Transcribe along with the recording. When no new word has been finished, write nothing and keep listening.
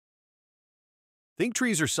Think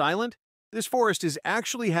trees are silent? This forest is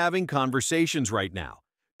actually having conversations right now.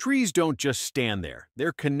 Trees don't just stand there,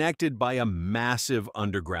 they're connected by a massive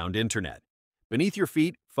underground internet. Beneath your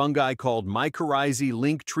feet, fungi called mycorrhizae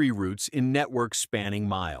link tree roots in networks spanning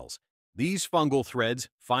miles. These fungal threads,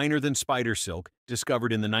 finer than spider silk,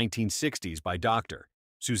 discovered in the 1960s by Dr.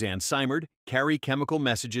 Suzanne Simard, carry chemical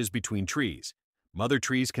messages between trees. Mother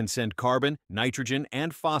trees can send carbon, nitrogen,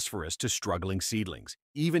 and phosphorus to struggling seedlings,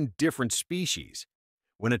 even different species.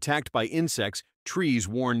 When attacked by insects, trees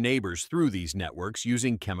warn neighbors through these networks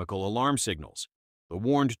using chemical alarm signals. The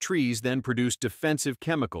warned trees then produce defensive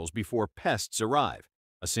chemicals before pests arrive.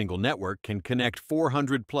 A single network can connect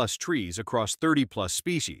 400-plus trees across 30-plus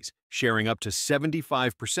species, sharing up to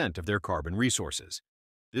 75% of their carbon resources.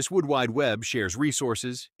 This wood wide web shares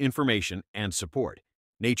resources, information, and support,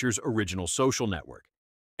 nature's original social network.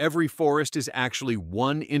 Every forest is actually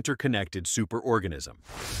one interconnected superorganism.